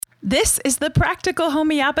This is the Practical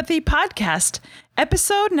Homeopathy Podcast,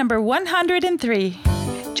 episode number 103.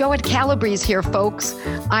 Joette Calabrese here, folks.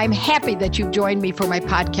 I'm happy that you've joined me for my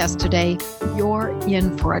podcast today. You're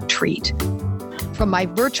in for a treat. From my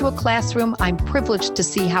virtual classroom, I'm privileged to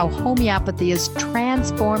see how homeopathy is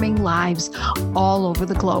transforming lives all over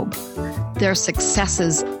the globe. Their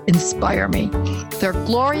successes inspire me. They're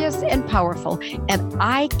glorious and powerful, and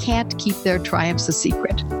I can't keep their triumphs a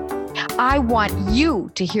secret. I want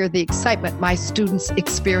you to hear the excitement my students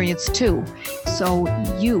experience too, so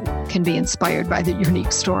you can be inspired by the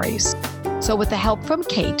unique stories. So with the help from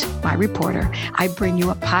Kate, my reporter, I bring you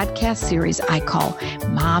a podcast series I call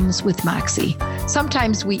Moms with Moxie.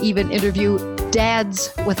 Sometimes we even interview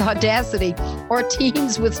dads with audacity or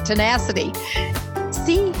teens with tenacity.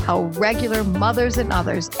 See how regular mothers and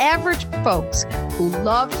others, average folks who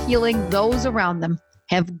love healing those around them,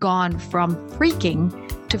 have gone from freaking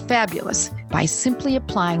to fabulous by simply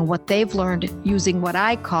applying what they've learned using what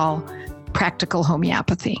I call practical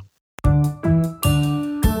homeopathy.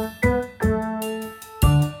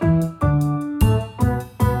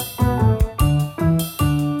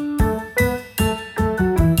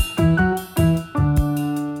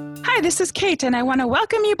 This is Kate, and I want to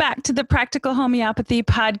welcome you back to the Practical Homeopathy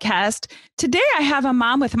Podcast. Today, I have a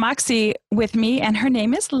mom with Moxie with me, and her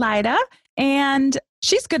name is Lyda, and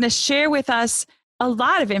she's going to share with us a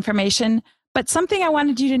lot of information, but something I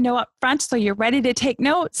wanted you to know up front so you're ready to take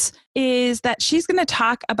notes is that she's going to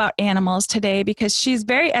talk about animals today because she's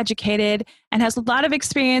very educated and has a lot of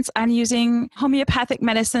experience on using homeopathic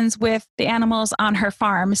medicines with the animals on her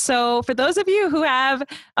farm. So for those of you who have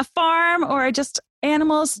a farm or just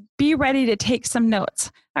animals, be ready to take some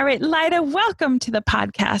notes. All right, Lyda, welcome to the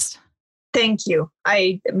podcast. Thank you.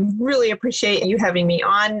 I really appreciate you having me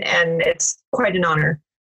on, and it's quite an honor.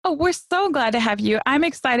 Oh, we're so glad to have you. I'm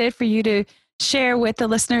excited for you to share with the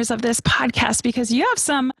listeners of this podcast because you have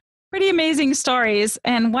some pretty amazing stories,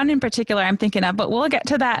 and one in particular I'm thinking of, but we'll get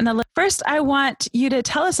to that in a little. First, I want you to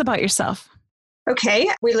tell us about yourself. Okay.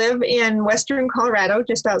 We live in Western Colorado,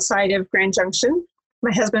 just outside of Grand Junction.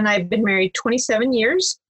 My husband and I have been married 27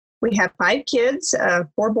 years. We have 5 kids,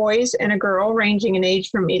 4 boys and a girl ranging in age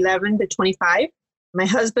from 11 to 25. My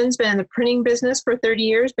husband's been in the printing business for 30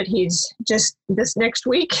 years, but he's just this next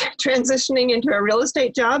week transitioning into a real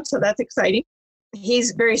estate job. So that's exciting.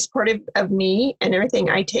 He's very supportive of me and everything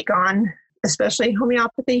I take on, especially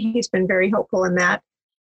homeopathy. He's been very helpful in that.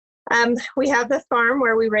 We have the farm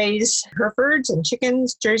where we raise Herefords and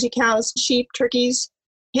chickens, Jersey cows, sheep, turkeys,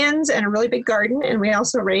 hens, and a really big garden. And we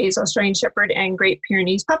also raise Australian Shepherd and Great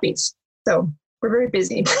Pyrenees puppies. So we're very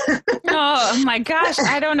busy. Oh my gosh.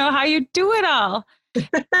 I don't know how you do it all.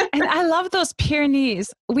 And I love those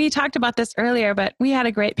Pyrenees. We talked about this earlier, but we had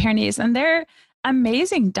a Great Pyrenees and they're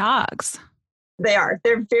amazing dogs. They are.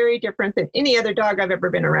 They're very different than any other dog I've ever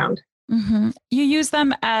been around. Mm-hmm. You use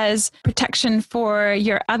them as protection for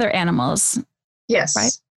your other animals. Yes,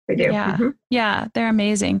 right? I do. Yeah. Mm-hmm. Yeah, they're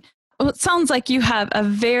amazing. Well, it sounds like you have a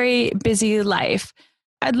very busy life.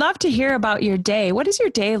 I'd love to hear about your day. What does your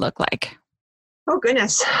day look like? Oh,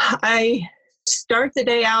 goodness. I start the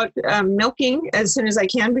day out milking as soon as I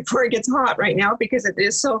can before it gets hot right now because it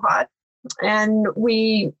is so hot. And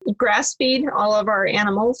we grass feed all of our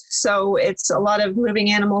animals. So it's a lot of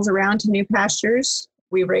moving animals around to new pastures.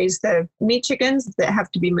 We raise the meat chickens that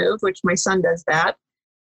have to be moved, which my son does that.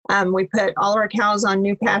 We put all our cows on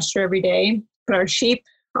new pasture every day, put our sheep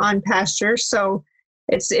on pasture. So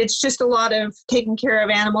it's just a lot of taking care of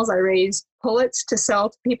animals. I raise pullets to sell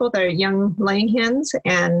to people. They're young laying hens.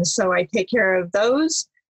 And so I take care of those.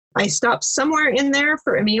 I stop somewhere in there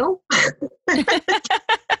for a meal.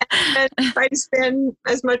 And try to spend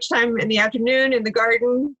as much time in the afternoon in the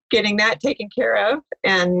garden, getting that taken care of.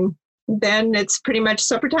 And then it's pretty much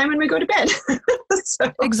supper time when we go to bed.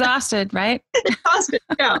 So, exhausted, right? Exhausted,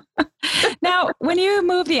 yeah. Now, when you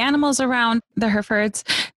move the animals around the Herefords,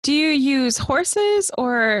 do you use horses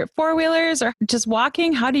or four-wheelers or just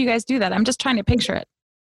walking? How do you guys do that? I'm just trying to picture it.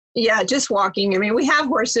 Yeah, just walking. I mean, we have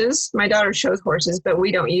horses. My daughter shows horses, but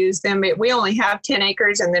we don't use them. We only have 10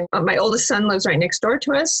 acres. And then my oldest son lives right next door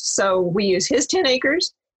to us. So we use his 10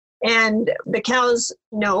 acres. And the cows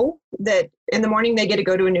know that in the morning they get to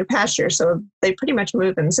go to a new pasture. So they pretty much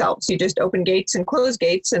move themselves. You just open gates and close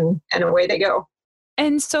gates and away they go.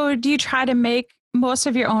 And so do you try to make most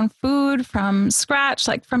of your own food from scratch,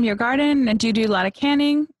 like from your garden? And do you do a lot of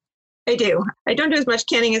canning? I do. I don't do as much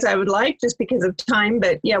canning as I would like just because of time.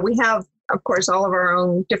 But yeah, we have, of course, all of our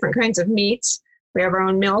own different kinds of meats. We have our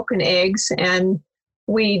own milk and eggs, and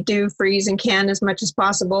we do freeze and can as much as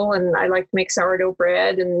possible. And I like to make sourdough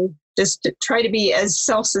bread and just to try to be as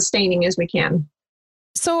self-sustaining as we can.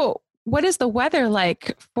 So what is the weather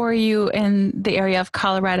like for you in the area of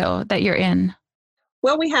Colorado that you're in?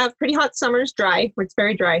 Well, we have pretty hot summers, dry. It's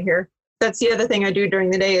very dry here. That's the other thing I do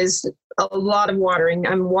during the day is a lot of watering.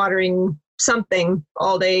 I'm watering something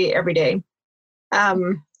all day, every day.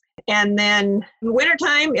 And then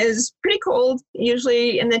wintertime is pretty cold,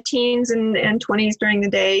 usually in the teens and 20s during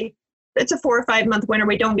the day. It's a 4 or 5 month winter.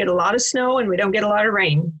 We don't get a lot of snow and we don't get a lot of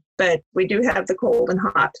rain, but we do have the cold and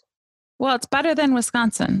hot. Well, it's better than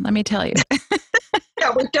Wisconsin, let me tell you.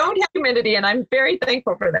 Yeah, we don't have humidity, and I'm very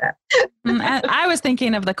thankful for that. I was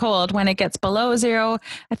thinking of the cold when it gets below zero.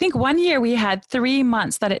 I think one year we had 3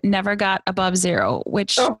 months that it never got above zero,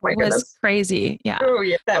 which was crazy. Yeah. Oh,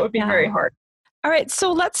 yeah, that would be very hard. All right,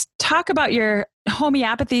 so let's talk about your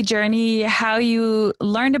homeopathy journey, how you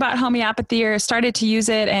learned about homeopathy or started to use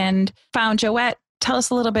it and found Joette. Tell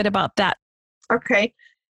us a little bit about that. Okay.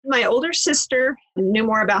 My older sister knew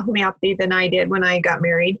more about homeopathy than I did when I got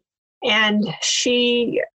married. And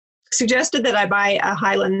she suggested that I buy a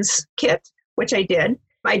Highlands kit, which I did.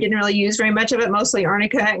 I didn't really use very much of it. Mostly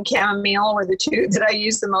arnica and chamomile were the two that I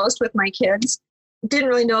used the most with my kids. Didn't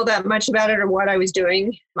really know that much about it or what I was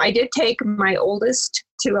doing. I did take my oldest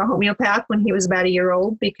to a homeopath when he was about a year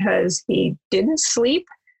old because he didn't sleep.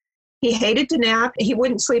 He hated to nap. He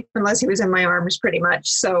wouldn't sleep unless he was in my arms pretty much.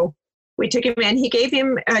 So we took him in. He gave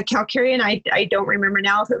him calcarium. I don't remember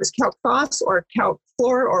now if it was calc phos or calc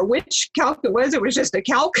fluor or which calc it was. It was just a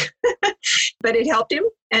calc, but it helped him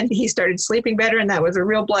and he started sleeping better. And that was a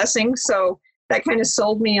real blessing. So that kind of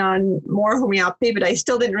sold me on more homeopathy, but I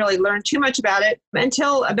still didn't really learn too much about it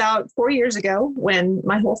until about 4 years ago when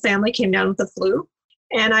my whole family came down with the flu.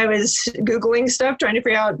 And I was Googling stuff, trying to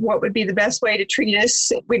figure out what would be the best way to treat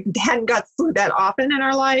us. We hadn't got flu that often in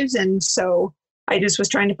our lives. And so I just was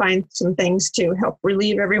trying to find some things to help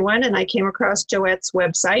relieve everyone. And I came across Joette's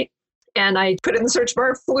website and I put in the search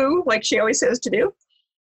bar flu, like she always says to do.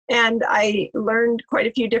 And I learned quite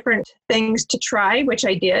a few different things to try, which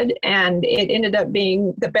I did. And it ended up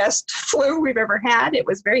being the best flu we've ever had. It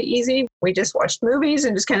was very easy. We just watched movies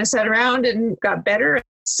and just kind of sat around and got better.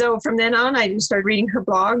 So from then on, I just started reading her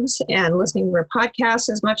blogs and listening to her podcasts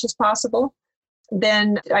as much as possible.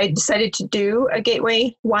 Then I decided to do a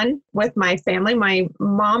Gateway 1 with my family, my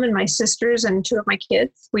mom and my sisters and 2 of my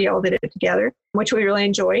kids. We all did it together, which we really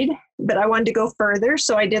enjoyed. But I wanted to go further.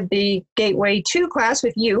 So I did the Gateway 2 class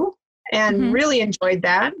with you and really enjoyed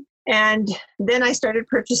that. And then I started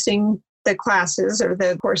purchasing the classes or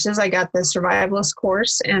the courses. I got the survivalist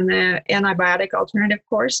course and the antibiotic alternative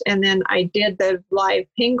course. And then I did the live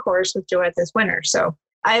ping course with Joette this winter. So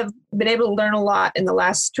I've been able to learn a lot in the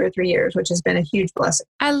last 2 or 3 years, which has been a huge blessing.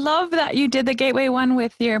 I love that you did the Gateway 1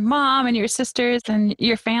 with your mom and your sisters and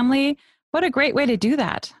your family. What a great way to do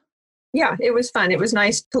that. Yeah, it was fun. It was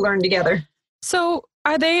nice to learn together. So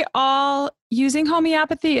are they all using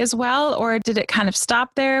homeopathy as well, or did it kind of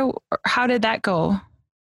stop there? Or how did that go?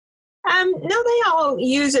 No, they all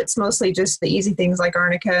use it. It's mostly just the easy things like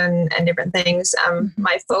arnica and different things.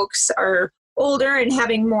 My folks are older and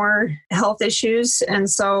having more health issues. And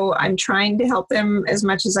so I'm trying to help them as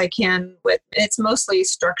much as I can with, it's mostly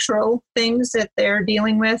structural things that they're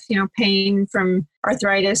dealing with, pain from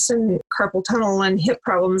arthritis and carpal tunnel and hip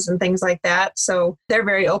problems and things like that. So they're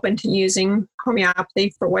very open to using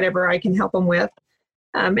homeopathy for whatever I can help them with.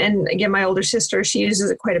 And again, my older sister, she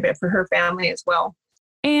uses it quite a bit for her family as well.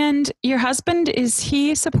 And your husband, is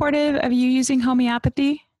he supportive of you using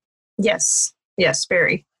homeopathy? Yes,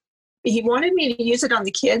 very. He wanted me to use it on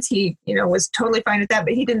the kids. He, was totally fine with that,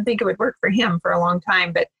 but he didn't think it would work for him for a long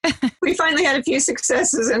time. But we finally had a few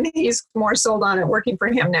successes and he's more sold on it working for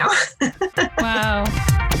him now. Wow.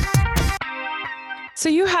 So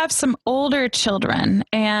you have some older children,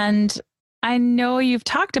 and I know you've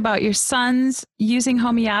talked about your sons using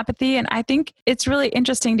homeopathy, and I think it's really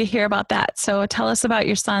interesting to hear about that. So tell us about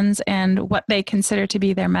your sons and what they consider to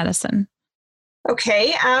be their medicine.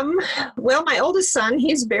 Okay. Well, my oldest son,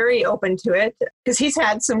 he's very open to it because he's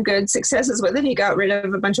had some good successes with it. He got rid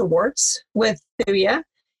of a bunch of warts with Thuya.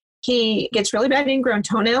 He gets really bad ingrown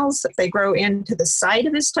toenails if they grow into the side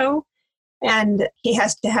of his toe. And he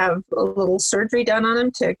has to have a little surgery done on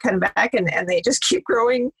them to cut them back. And they just keep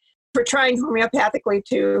growing. We're trying homeopathically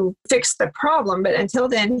to fix the problem. But until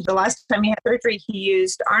then, the last time he had surgery, he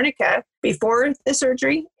used arnica before the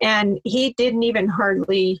surgery. And he didn't even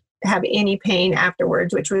hardly have any pain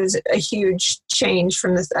afterwards, which was a huge change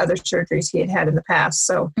from the other surgeries he had had in the past.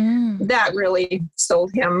 So that really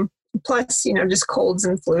sold him. Plus, just colds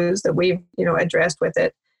and flus that we've, addressed with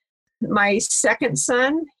it. My second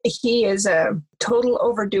son, he is a total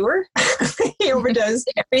overdoer. He overdoes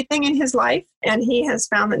everything in his life. And he has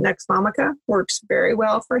found that Nux Vomica works very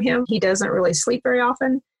well for him. He doesn't really sleep very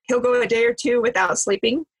often. He'll go a day or two without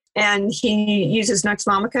sleeping. And he uses Nux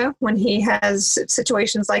Vomica when he has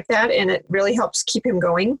situations like that. And it really helps keep him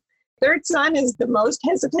going. Third son is the most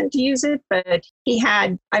hesitant to use it, but he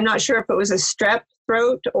had, I'm not sure if it was a strep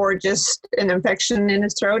throat or just an infection in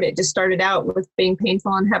his throat. It just started out with being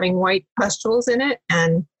painful and having white pustules in it.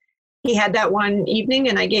 And he had that one evening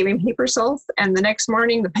and I gave him Hepersulf. And the next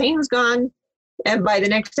morning, the pain was gone. And by the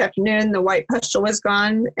next afternoon, the white pustule was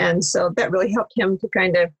gone. And so that really helped him to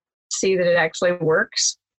kind of see that it actually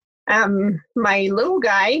works. My little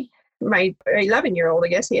guy, my 11-year-old, I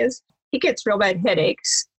guess he is, he gets real bad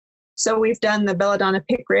headaches. So we've done the belladonna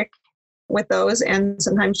picric with those and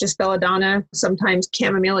sometimes just belladonna, sometimes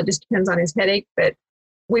chamomile. It just depends on his headache, but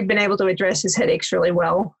we've been able to address his headaches really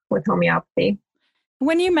well with homeopathy.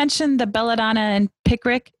 When you mentioned the belladonna and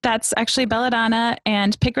picric, that's actually belladonna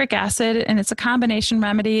and picric acid, and it's a combination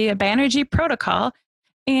remedy, a Banerjee protocol.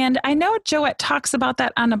 And I know Joette talks about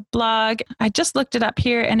that on a blog. I just looked it up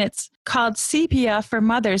here, and it's called Sepia for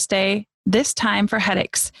Mother's Day, this time for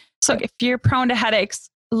headaches. So if you're prone to headaches,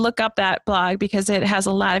 look up that blog because it has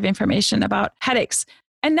a lot of information about headaches.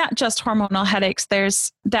 And not just hormonal headaches.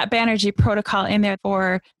 There's that Banerjee protocol in there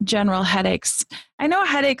for general headaches. I know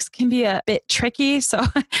headaches can be a bit tricky. So,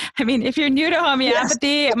 I mean, if you're new to homeopathy,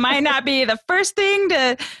 yes, it might not be the first thing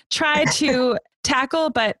to try to tackle,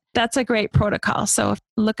 but that's a great protocol. So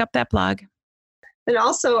look up that blog. And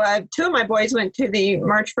also, two of my boys went to the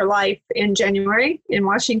March for Life in January in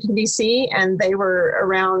Washington, D.C., and they were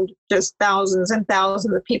around just thousands and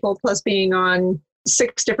thousands of people, plus being on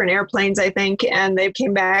 6 different airplanes, I think. And they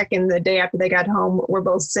came back, and the day after they got home, were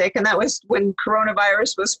both sick. And that was when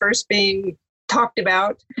coronavirus was first being talked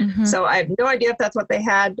about. Mm-hmm. So I have no idea if that's what they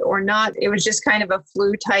had or not. It was just kind of a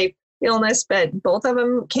flu type illness, but both of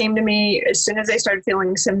them came to me as soon as they started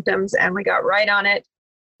feeling symptoms, and we got right on it.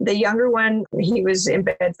 The younger one, he was in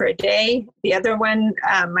bed for a day. The other one,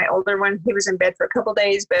 my older one, he was in bed for a couple of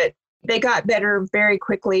days, but they got better very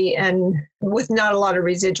quickly and with not a lot of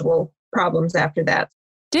residual problems after that.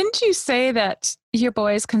 Didn't you say that your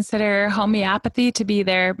boys consider homeopathy to be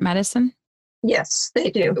their medicine? Yes, they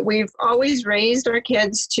do. We've always raised our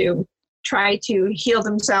kids to try to heal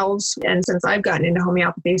themselves. And since I've gotten into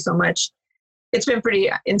homeopathy so much, it's been pretty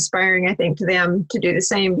inspiring, I think, to them to do the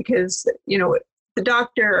same because, you know, the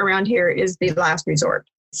doctor around here is the last resort.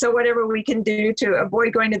 So whatever we can do to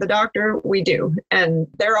avoid going to the doctor, we do. And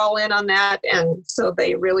they're all in on that. And so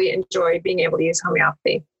they really enjoy being able to use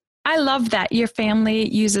homeopathy. I love that your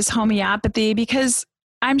family uses homeopathy because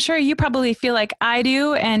I'm sure you probably feel like I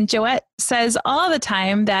do. And Joette says all the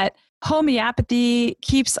time that homeopathy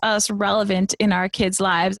keeps us relevant in our kids'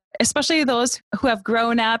 lives, especially those who have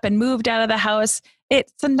grown up and moved out of the house.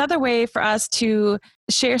 It's another way for us to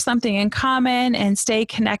share something in common and stay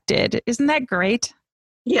connected. Isn't that great?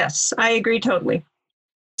 Yes, I agree totally.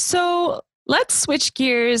 So let's switch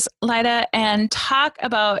gears, Lyda, and talk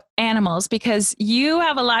about animals because you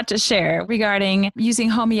have a lot to share regarding using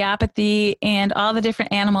homeopathy and all the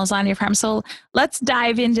different animals on your farm. So let's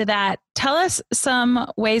dive into that. Tell us some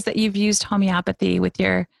ways that you've used homeopathy with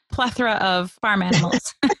your plethora of farm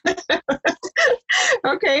animals.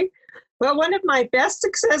 Okay. Well, one of my best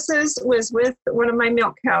successes was with one of my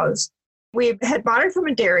milk cows. We had bought her from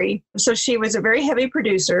a dairy, so she was a very heavy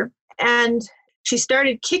producer, and she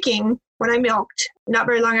started kicking when I milked, not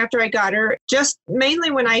very long after I got her, just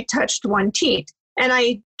mainly when I touched one teat. And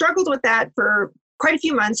I struggled with that for quite a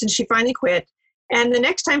few months, and she finally quit. And the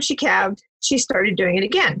next time she calved, she started doing it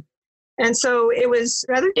again. And so it was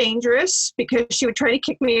rather dangerous because she would try to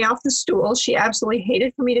kick me off the stool. She absolutely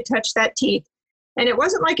hated for me to touch that teat. And it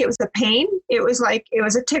wasn't like it was a pain. It was like it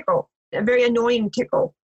was a tickle, a very annoying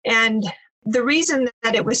tickle. And the reason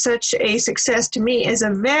that it was such a success to me is a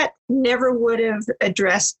vet never would have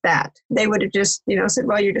addressed that. They would have just, said,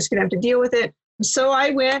 well, you're just going to have to deal with it. So I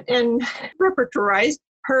went and repertorized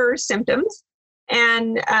her symptoms.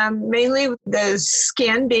 And mainly the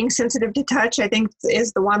skin being sensitive to touch, I think,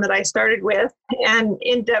 is the one that I started with, and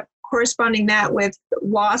ended up corresponding that with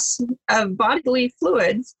loss of bodily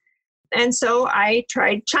fluids. And so I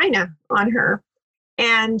tried China on her.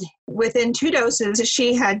 And within 2 doses,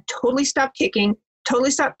 she had totally stopped kicking,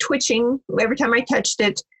 totally stopped twitching every time I touched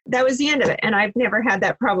it. That was the end of it. And I've never had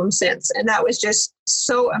that problem since. And that was just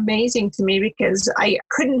so amazing to me because I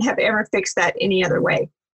couldn't have ever fixed that any other way.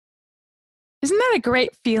 Isn't that a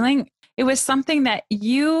great feeling? It was something that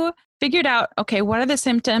you figured out, okay, what are the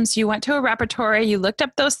symptoms? You went to a repertory, you looked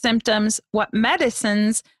up those symptoms, what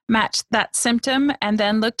medicines matched that symptom, and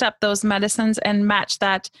then looked up those medicines and matched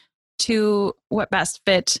that to what best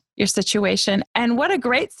fit your situation. And what a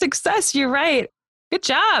great success. You're right. Good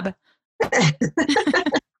job.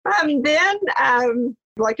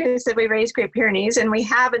 Like I said, we raise Great Pyrenees, and we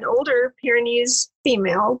have an older Pyrenees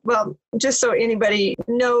female. Well, just so anybody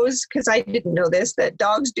knows, because I didn't know this, that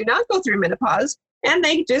dogs do not go through menopause, and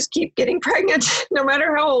they just keep getting pregnant no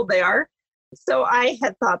matter how old they are. So I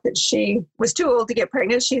had thought that she was too old to get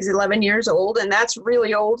pregnant. She's 11 years old, and that's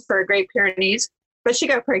really old for a Great Pyrenees. But she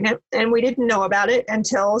got pregnant, and we didn't know about it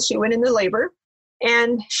until she went into labor.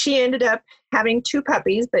 And she ended up having 2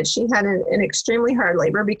 puppies, but she had an extremely hard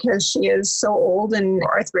labor because she is so old and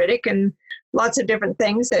arthritic and lots of different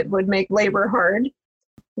things that would make labor hard.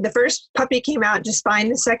 The first puppy came out just fine.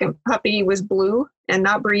 The second puppy was blue and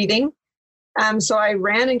not breathing. So I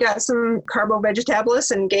ran and got some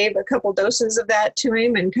Carbo-Vegetabilis and gave a couple doses of that to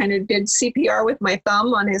him and kind of did CPR with my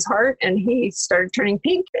thumb on his heart. And he started turning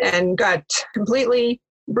pink and got completely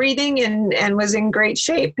breathing and was in great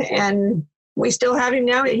shape. And we still have him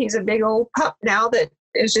now. He's a big old pup now that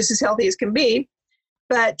is just as healthy as can be.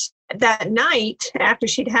 But that night, after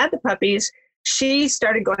she'd had the puppies, she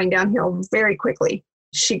started going downhill very quickly.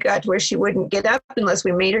 She got to where she wouldn't get up unless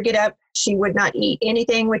we made her get up. She would not eat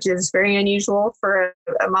anything, which is very unusual for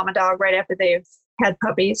a mama dog right after they've had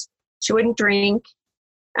puppies. She wouldn't drink.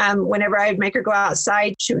 Whenever I'd make her go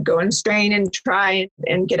outside, she would go and strain and try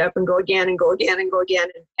and get up and go again and go again and go again,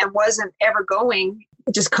 and wasn't ever going,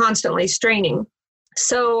 just constantly straining.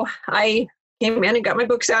 So I came in and got my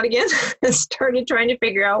books out again and started trying to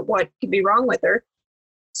figure out what could be wrong with her.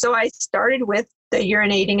 So I started with the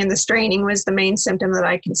urinating, and the straining was the main symptom that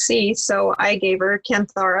I could see. So I gave her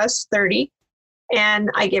Cantharis 30, and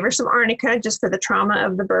I gave her some arnica just for the trauma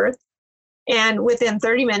of the birth. And within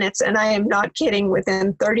 30 minutes, and I am not kidding,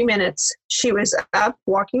 within 30 minutes, she was up,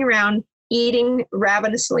 walking around, eating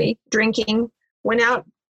ravenously, drinking, went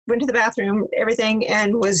to the bathroom, everything,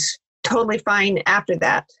 and was totally fine after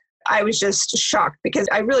that. I was just shocked because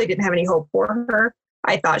I really didn't have any hope for her.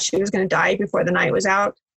 I thought she was going to die before the night was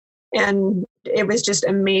out. And it was just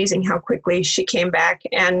amazing how quickly she came back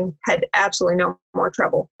and had absolutely no more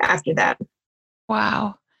trouble after that.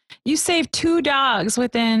 Wow. You saved 2 dogs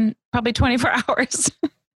within probably 24 hours.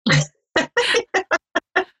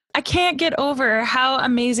 I can't get over how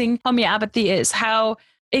amazing homeopathy is, how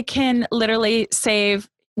it can literally save,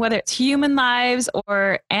 whether it's human lives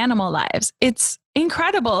or animal lives. It's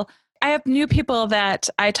incredible. I have new people that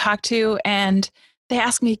I talk to and they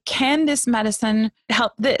ask me, can this medicine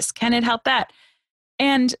help this? Can it help that?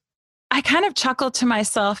 And I kind of chuckle to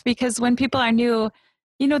myself because when people are new,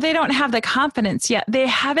 they don't have the confidence yet. They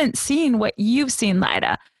haven't seen what you've seen,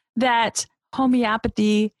 Lyda, that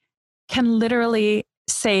homeopathy can literally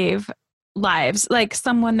save lives. Like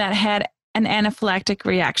someone that had an anaphylactic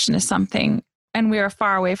reaction to something and we are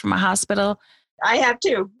far away from a hospital. I have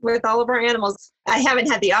too, with all of our animals. I haven't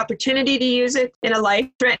had the opportunity to use it in a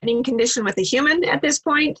life-threatening condition with a human at this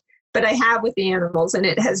point, but I have with the animals, and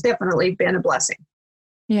it has definitely been a blessing.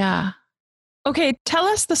 Yeah. Okay, tell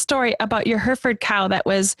us the story about your Hereford cow that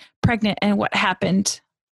was pregnant and what happened.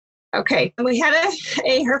 Okay, we had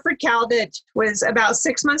a Hereford cow that was about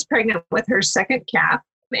 6 months pregnant with her second calf,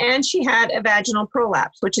 and she had a vaginal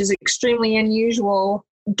prolapse, which is extremely unusual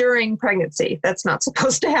during pregnancy. That's not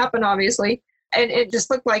supposed to happen, obviously. And it just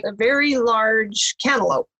looked like a very large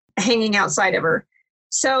cantaloupe hanging outside of her.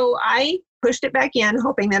 So I pushed it back in,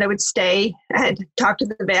 hoping that it would stay. I had talked to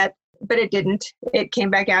the vet, but it didn't. It came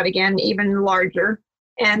back out again, even larger.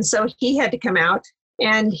 And so he had to come out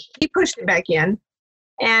and he pushed it back in.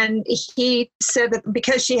 And he said that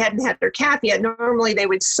because she hadn't had her calf yet, normally they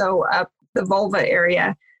would sew up the vulva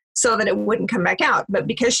area so that it wouldn't come back out. But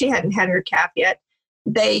because she hadn't had her calf yet,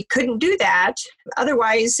 they couldn't do that.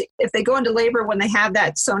 Otherwise, if they go into labor when they have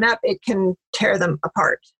that sewn up, it can tear them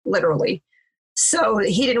apart, literally. So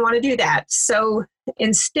he didn't want to do that. So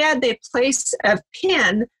instead, they place a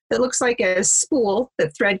pin that looks like a spool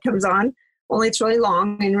that thread comes on, only it's really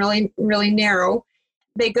long and really, really narrow.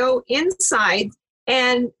 They go inside,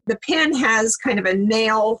 and the pin has kind of a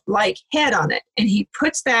nail-like head on it. And he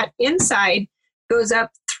puts that inside, goes up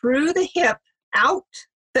through the hip, out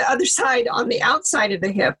the other side on the outside of the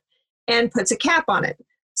hip, and puts a cap on it.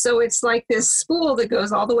 So it's like this spool that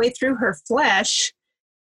goes all the way through her flesh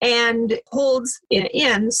and holds it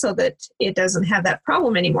in so that it doesn't have that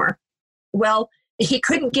problem anymore. Well, he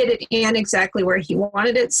couldn't get it in exactly where he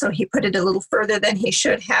wanted it, so he put it a little further than he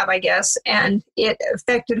should have, I guess, and it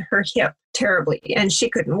affected her hip terribly, and she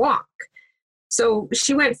couldn't walk. So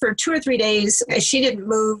she went for 2 or 3 days. She didn't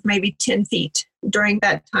move maybe 10 feet during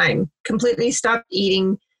that time, completely stopped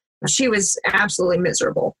eating. She was absolutely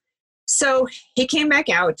miserable. So he came back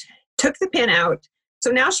out, took the pin out.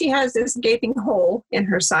 So now she has this gaping hole in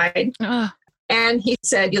her side. And he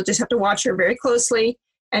said, you'll just have to watch her very closely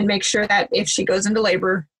and make sure that if she goes into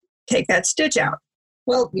labor, take that stitch out.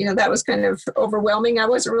 Well, that was kind of overwhelming. I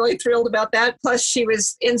wasn't really thrilled about that. Plus, she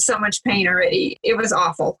was in so much pain already. It was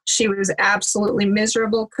awful. She was absolutely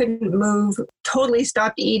miserable, couldn't move, totally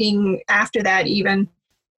stopped eating after that even.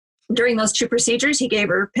 During those 2 procedures, he gave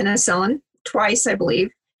her penicillin twice, I believe,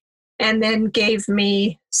 and then gave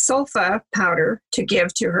me sulfa powder to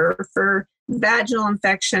give to her for vaginal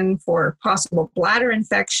infection, for possible bladder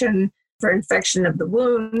infection, for infection of the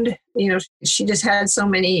wound. She just had so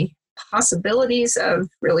many possibilities of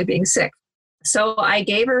really being sick. So I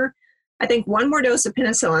gave her, I think, 1 more dose of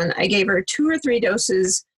penicillin. I gave her 2 or 3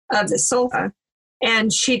 doses of the sulfa,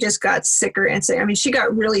 and she just got sicker and sick. I mean, she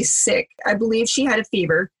got really sick. I believe she had a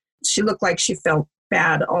fever. She looked like she felt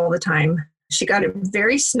bad all the time. She got a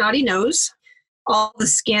very snotty nose. All the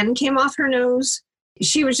skin came off her nose.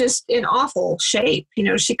 She was just in awful shape.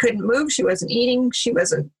 She couldn't move. She wasn't eating. She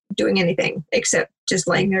wasn't doing anything except just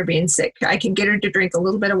laying there being sick. I could get her to drink a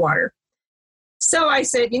little bit of water. So I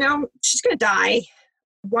said, she's going to die.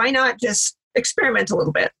 Why not just experiment a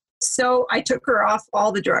little bit? So I took her off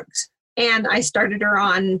all the drugs and I started her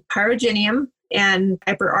on pyrogenium and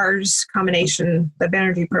Hyper-R's combination, the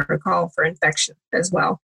Banerjee protocol for infection as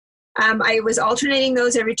well. I was alternating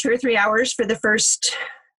those every 2 or 3 hours for the first,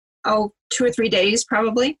 2 or 3 days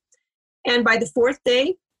probably. And by the 4th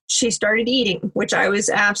day, she started eating, which I was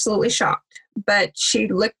absolutely shocked. But she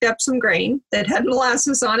licked up some grain that had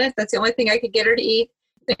molasses on it. That's the only thing I could get her to eat.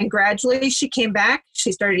 And gradually she came back.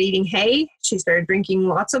 She started eating hay. She started drinking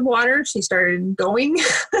lots of water. She started going,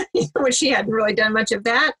 which she hadn't really done much of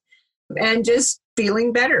that. And just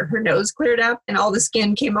feeling better. Her nose cleared up and all the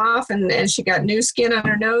skin came off and she got new skin on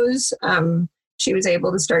her nose. She was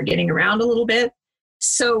able to start getting around a little bit.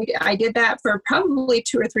 So I did that for probably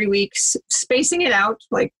 2 or 3 weeks, spacing it out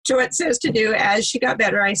like Joette says to do. As she got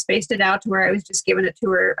better, I spaced it out to where I was just giving it to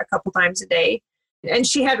her a couple times a day. And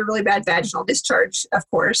she had a really bad vaginal discharge, of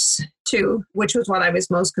course, too, which was what I was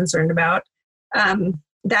most concerned about.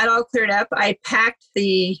 That all cleared up. I packed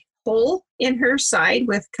the hole in her side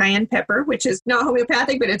with cayenne pepper, which is not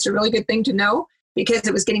homeopathic, but it's a really good thing to know because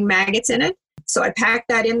it was getting maggots in it. So I packed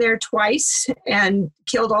that in there twice and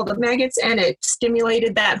killed all the maggots, and it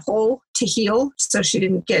stimulated that hole to heal. So she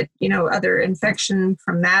didn't get, other infection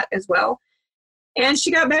from that as well. And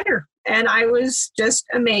she got better. And I was just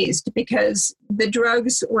amazed because the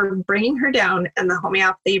drugs were bringing her down and the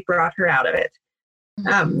homeopathy brought her out of it.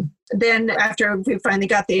 Then after we finally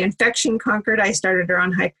got the infection conquered, I started her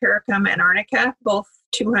on Hypericum and Arnica, both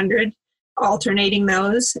 200, alternating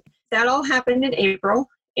those. That all happened in April.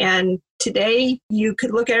 And today you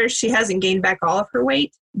could look at her. She hasn't gained back all of her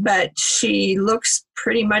weight, but she looks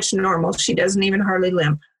pretty much normal. She doesn't even hardly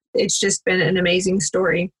limp. It's just been an amazing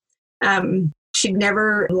story. She'd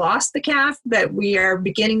never lost the calf, but we are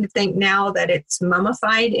beginning to think now that it's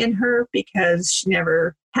mummified in her because she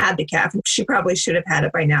never had the calf. She probably should have had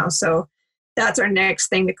it by now. So that's our next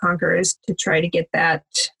thing to conquer, is to try to get that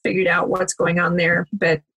figured out, what's going on there.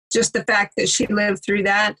 But just the fact that she lived through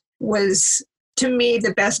that was, to me,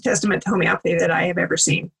 the best testament to homeopathy that I have ever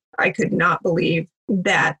seen. I could not believe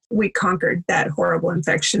that we conquered that horrible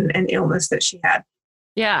infection and illness that she had.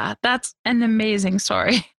 Yeah, that's an amazing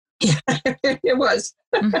story. Yeah, it was.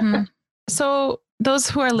 Mm-hmm. So those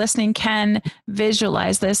who are listening can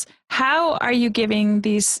visualize this. How are you giving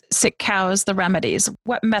these sick cows the remedies?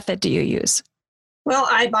 What method do you use? Well,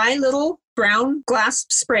 I buy little brown glass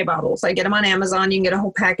spray bottles. I get them on Amazon. You can get a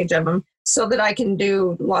whole package of them so that I can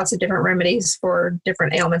do lots of different remedies for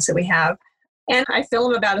different ailments that we have. And I fill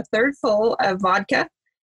them about a third full of vodka.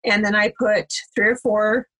 And then I put 3 or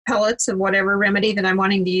 4 pellets of whatever remedy that I'm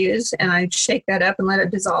wanting to use, and I shake that up and let it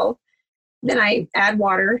dissolve. Then I add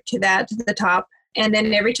water to that, to the top, and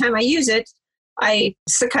then every time I use it, I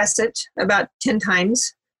succuss it about 10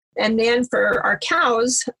 times. And then for our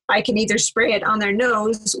cows, I can either spray it on their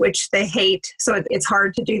nose, which they hate, so it's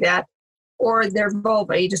hard to do that, or their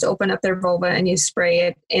vulva. You just open up their vulva and you spray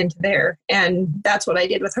it into there. And that's what I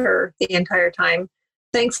did with her the entire time.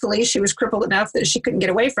 Thankfully, she was crippled enough that she couldn't get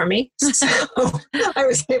away from me. So I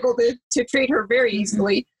was able to treat her very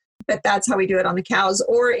easily. But that's how we do it on the cows.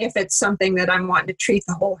 Or if it's something that I'm wanting to treat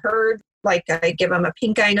the whole herd, like I give them a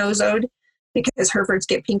pink eye nosode because Herefords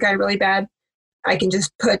get pink eye really bad. I can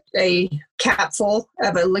just put a capful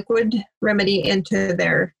of a liquid remedy into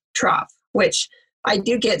their trough, which I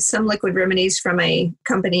do get some liquid remedies from a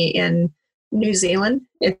company in New Zealand.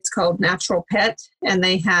 It's called Natural Pet, and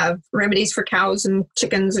they have remedies for cows and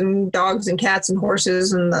chickens and dogs and cats and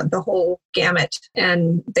horses and the whole gamut.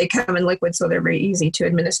 And they come in liquid, so they're very easy to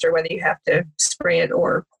administer, whether you have to spray it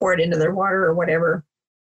or pour it into their water or whatever.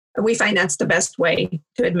 We find that's the best way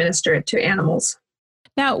to administer it to animals.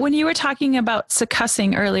 Now, when you were talking about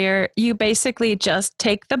succussing earlier, you basically just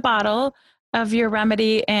take the bottle of your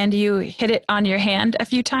remedy and you hit it on your hand a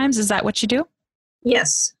few times. Is that what you do?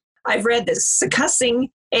 Yes. I've read that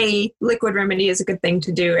succussing a liquid remedy is a good thing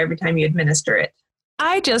to do every time you administer it.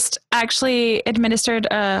 I just actually administered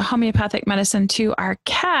a homeopathic medicine to our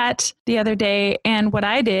cat the other day. And what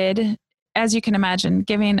I did, as you can imagine,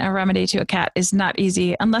 giving a remedy to a cat is not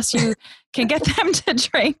easy unless you can get them to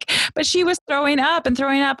drink. But she was throwing up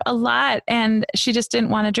a lot, and she just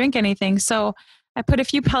didn't want to drink anything. So I put a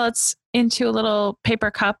few pellets into a little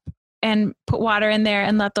paper cup and put water in there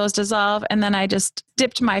and let those dissolve. And then I just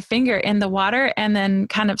dipped my finger in the water and then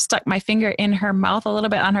kind of stuck my finger in her mouth a little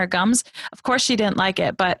bit on her gums. Of course, she didn't like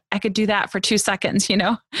it, but I could do that for 2 seconds,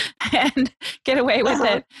 and get away with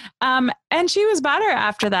it. And she was better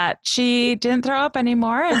after that. She didn't throw up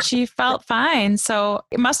anymore and she felt fine. So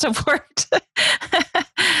it must have worked.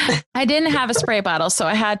 I didn't have a spray bottle, so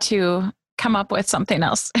I had to come up with something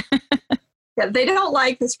else. Yeah, they don't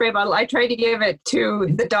like the spray bottle. I try to give it to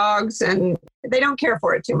the dogs and they don't care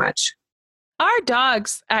for it too much. Our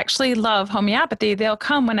dogs actually love homeopathy. They'll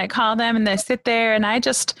come when I call them and they sit there and I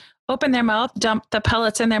just open their mouth, dump the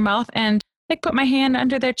pellets in their mouth and put my hand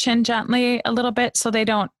under their chin gently a little bit so they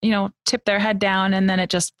don't, tip their head down and then it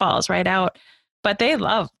just falls right out. But they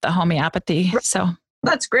love the homeopathy. So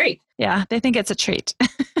that's great. Yeah, they think it's a treat.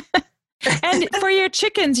 And for your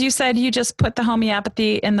chickens, you said you just put the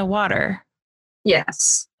homeopathy in the water.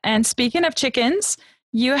 Yes. And speaking of chickens,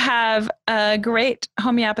 you have a great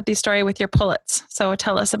homeopathy story with your pullets. So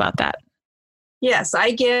tell us about that. Yes, I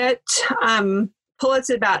get pullets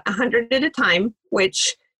about 100 at a time,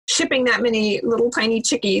 which shipping that many little tiny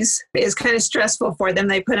chickies is kind of stressful for them.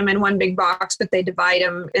 They put them in one big box, but they divide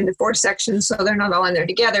them into 4 sections, so they're not all in there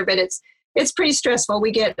together. But it's pretty stressful. We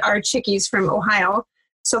get our chickies from Ohio,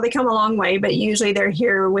 so they come a long way, but usually they're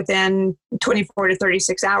here within 24 to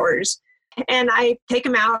 36 hours. And I take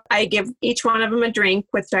them out. I give each one of them a drink,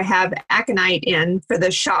 which I have aconite in for the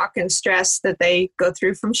shock and stress that they go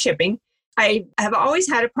through from shipping. I have always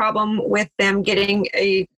had a problem with them getting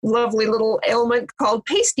a lovely little ailment called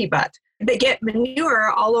pasty butt. They get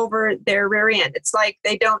manure all over their rear end. It's like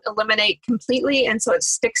they don't eliminate completely, and so it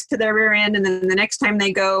sticks to their rear end, and then the next time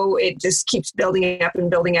they go, it just keeps building up, and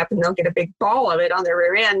they'll get a big ball of it on their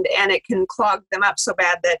rear end, and it can clog them up so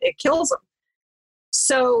bad that it kills them.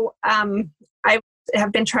 So I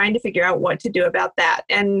have been trying to figure out what to do about that.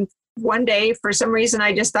 And one day, for some reason,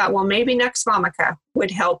 I just thought, well, maybe Nux vomica would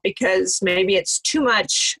help because maybe it's too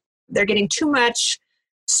much. They're getting too much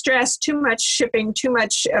stress, too much shipping, too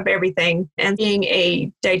much of everything. And being a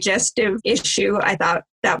digestive issue, I thought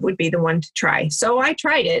that would be the one to try. So I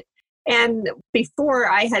tried it. And before,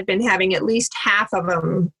 I had been having at least half of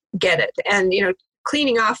them get it. And,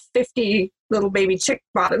 cleaning off 50 little baby chick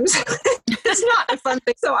bottoms is not a fun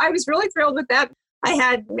thing. So I was really thrilled with that. I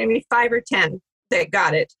had maybe 5 or 10 that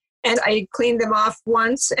got it. And I cleaned them off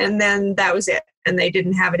once and then that was it. And they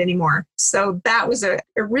didn't have it anymore. So that was a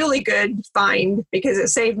really good find because it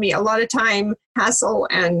saved me a lot of time, hassle,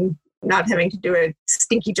 and not having to do a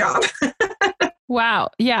stinky job.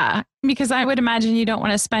 Wow. Yeah. Because I would imagine you don't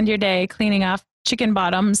want to spend your day cleaning off chicken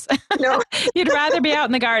bottoms. No. You'd rather be out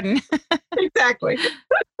in the garden. Exactly.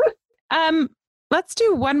 Let's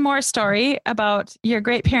do one more story about your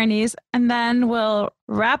Great Pyrenees, and then we'll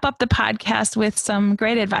wrap up the podcast with some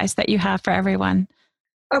great advice that you have for everyone.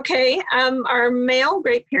 Okay. Our male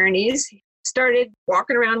Great Pyrenees started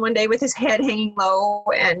walking around one day with his head hanging low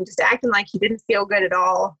and just acting like he didn't feel good at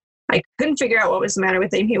all. I couldn't figure out what was the matter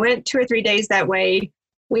with him. He went 2 or 3 days that way.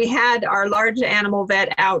 We had our large animal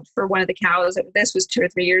vet out for one of the cows. This was 2 or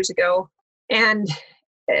 3 years ago. And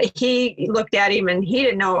he looked at him and he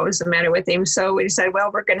didn't know what was the matter with him. So we decided,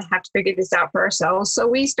 well, we're going to have to figure this out for ourselves. So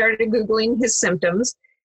we started Googling his symptoms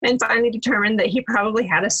and finally determined that he probably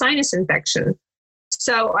had a sinus infection.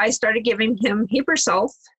 So I started giving him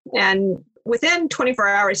Heparsult, and within 24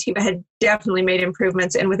 hours, he had definitely made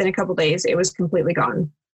improvements. And within a couple of days, it was completely gone.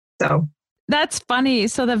 So that's funny.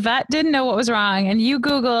 So the vet didn't know what was wrong and you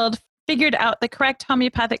Googled, figured out the correct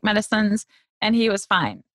homeopathic medicines, and he was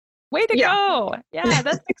fine. Way to go. Yeah,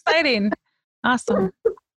 that's exciting. Awesome.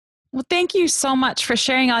 Well, thank you so much for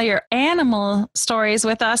sharing all your animal stories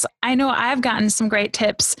with us. I know I've gotten some great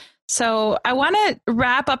tips. So I want to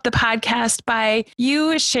wrap up the podcast by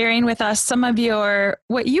you sharing with us some of your,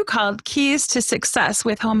 what you called keys to success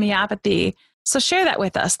with homeopathy. So share that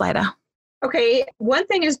with us, Lyda. Okay. One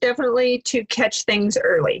thing is definitely to catch things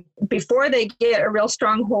early before they get a real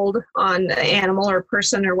strong hold on an animal or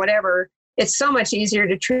person or whatever. It's so much easier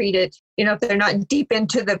to treat it, if they're not deep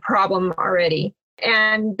into the problem already.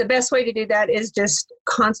 And the best way to do that is just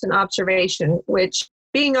constant observation, which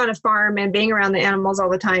being on a farm and being around the animals all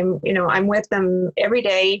the time, I'm with them every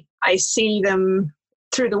day. I see them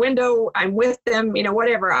through the window. I'm with them,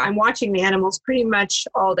 whatever. I'm watching the animals pretty much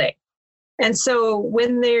all day. And so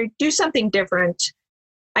when they do something different,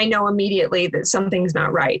 I know immediately that something's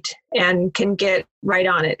not right and can get right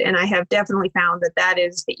on it. And I have definitely found that that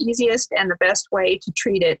is the easiest and the best way to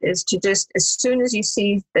treat it is to just, as soon as you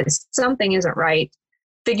see that something isn't right,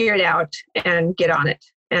 figure it out and get on it.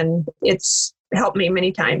 And it's helped me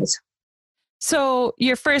many times. So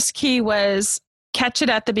your first key was catch it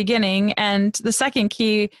at the beginning. And the second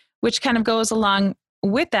key, which kind of goes along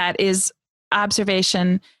with that, is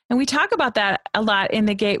observation. And we talk about that a lot in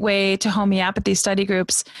the Gateway to Homeopathy study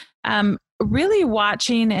groups. Really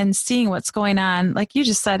watching and seeing what's going on, like you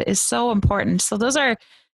just said, is so important. So those are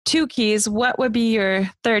two keys. What would be your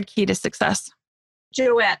third key to success?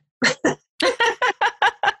 Joette.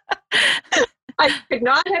 I could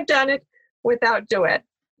not have done it without Joette,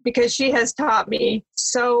 because she has taught me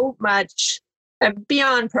so much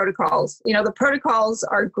beyond protocols. The protocols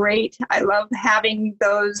are great. I love having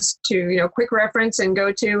those to, quick reference and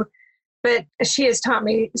go to, but she has taught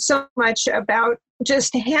me so much about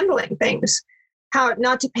just handling things, how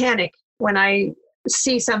not to panic when I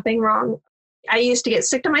see something wrong. I used to get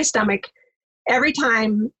sick to my stomach every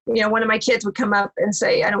time, one of my kids would come up and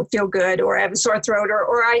say, I don't feel good, or I have a sore throat,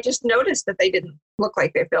 or I just noticed that they didn't look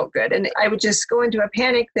like they felt good. And I would just go into a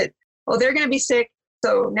panic that, they're going to be sick.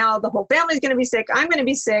 So now the whole family's going to be sick. I'm going to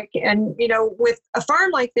be sick. And, with a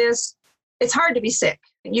farm like this, it's hard to be sick.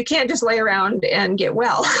 You can't just lay around and get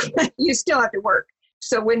well. You still have to work.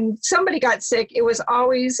 So when somebody got sick, it was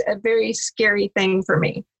always a very scary thing for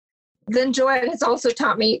me. Then Joette has also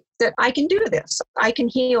taught me that I can do this. I can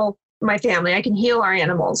heal my family. I can heal our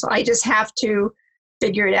animals. I just have to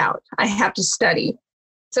figure it out. I have to study.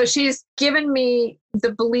 So she's given me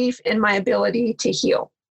the belief in my ability to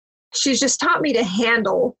heal. She's just taught me to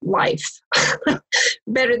handle life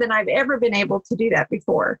better than I've ever been able to do that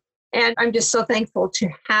before. And I'm just so thankful to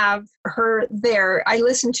have her there. I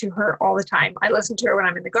listen to her all the time. I listen to her when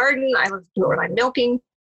I'm in the garden. I listen to her when I'm milking.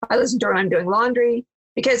 I listen to her when I'm doing laundry,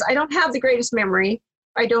 because I don't have the greatest memory.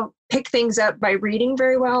 I don't pick things up by reading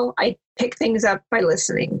very well. I pick things up by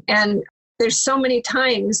listening. And there's so many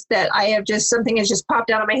times that I have something has just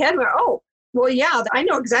popped out of my head where, I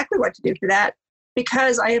know exactly what to do for that,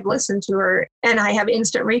 because I have listened to her and I have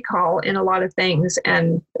instant recall in a lot of things.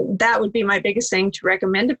 And that would be my biggest thing to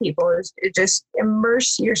recommend to people, is just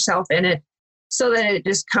immerse yourself in it so that it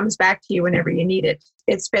just comes back to you whenever you need it.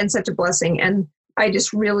 It's been such a blessing. And I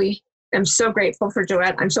just really am so grateful for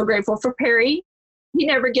Joette. I'm so grateful for Perry. He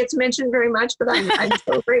never gets mentioned very much, but I'm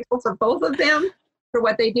so grateful for both of them for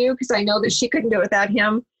what they do, because I know that she couldn't do it without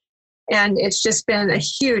him. And it's just been a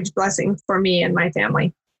huge blessing for me and my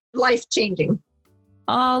family. Life-changing.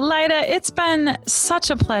 Oh, Lyda, it's been such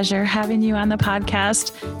a pleasure having you on the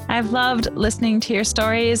podcast. I've loved listening to your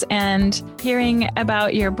stories and hearing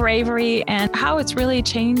about your bravery and how it's really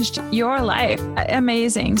changed your life.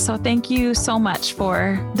 Amazing. So thank you so much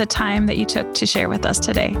for the time that you took to share with us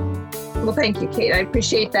today. Well, thank you, Kate. I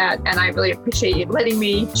appreciate that. And I really appreciate you letting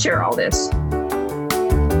me share all this.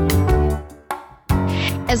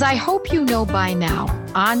 As I hope you know by now,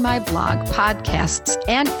 on my blog, podcasts,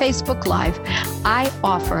 and Facebook Live, I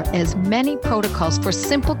offer as many protocols for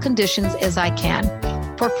simple conditions as I can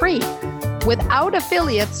for free, without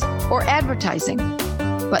affiliates or advertising.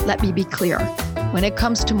 But let me be clear, when it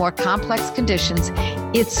comes to more complex conditions,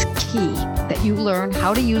 it's key that you learn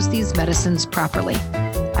how to use these medicines properly.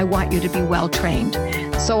 I want you to be well trained.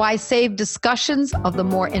 So I save discussions of the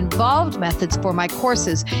more involved methods for my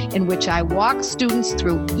courses, in which I walk students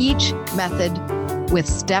through each method with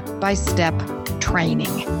step-by-step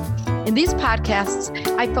training. In these podcasts,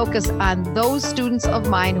 I focus on those students of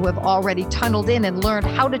mine who have already tunneled in and learned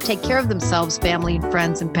how to take care of themselves, family and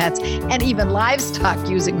friends and pets, and even livestock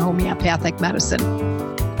using homeopathic medicine.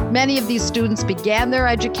 Many of these students began their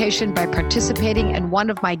education by participating in one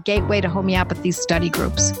of my Gateway to Homeopathy study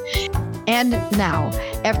groups. And now,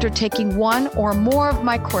 after taking one or more of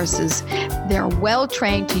my courses, they're well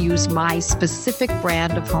trained to use my specific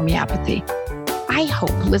brand of homeopathy. I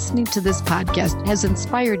hope listening to this podcast has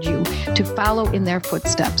inspired you to follow in their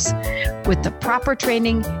footsteps. With the proper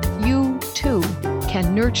training, you too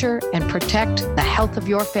can nurture and protect the health of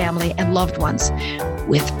your family and loved ones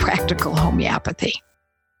with practical homeopathy.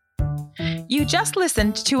 You just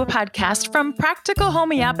listened to a podcast from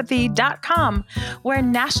practicalhomeopathy.com, where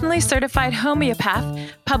nationally certified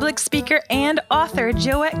homeopath, public speaker, and author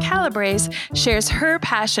Joette Calabrese shares her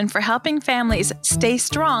passion for helping families stay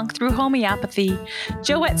strong through homeopathy.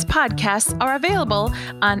 Joette's podcasts are available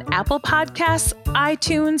on Apple Podcasts,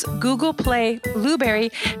 iTunes, Google Play, Blueberry,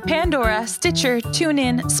 Pandora, Stitcher,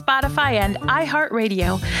 TuneIn, Spotify, and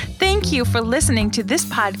iHeartRadio. Thank you for listening to this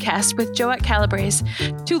podcast with Joette Calabrese.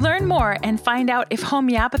 To learn more and find out if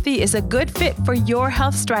homeopathy is a good fit for your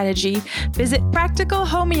health strategy, visit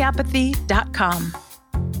practicalhomeopathy.com.